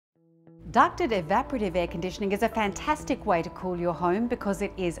Ducted evaporative air conditioning is a fantastic way to cool your home because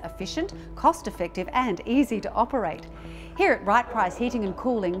it is efficient, cost-effective and easy to operate. Here at Rite Price Heating and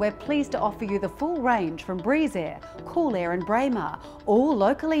Cooling, we're pleased to offer you the full range from Breeze Air, Cool Air and Braemar, all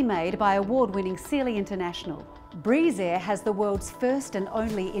locally made by award-winning Sealy International. Breeze Air has the world's first and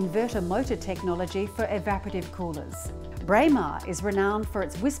only inverter motor technology for evaporative coolers. Braemar is renowned for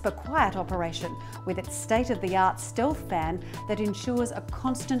its whisper quiet operation with its state-of-the-art stealth fan that ensures a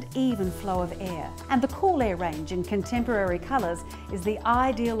constant even flow of air. And the Cool Air range in contemporary colours is the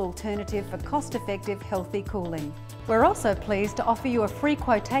ideal alternative for cost-effective, healthy cooling. We're also pleased to offer you a free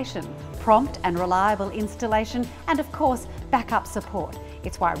quotation, prompt and reliable installation and of course backup support.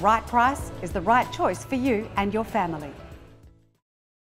 It's why Rite Price is the right choice for you and your family.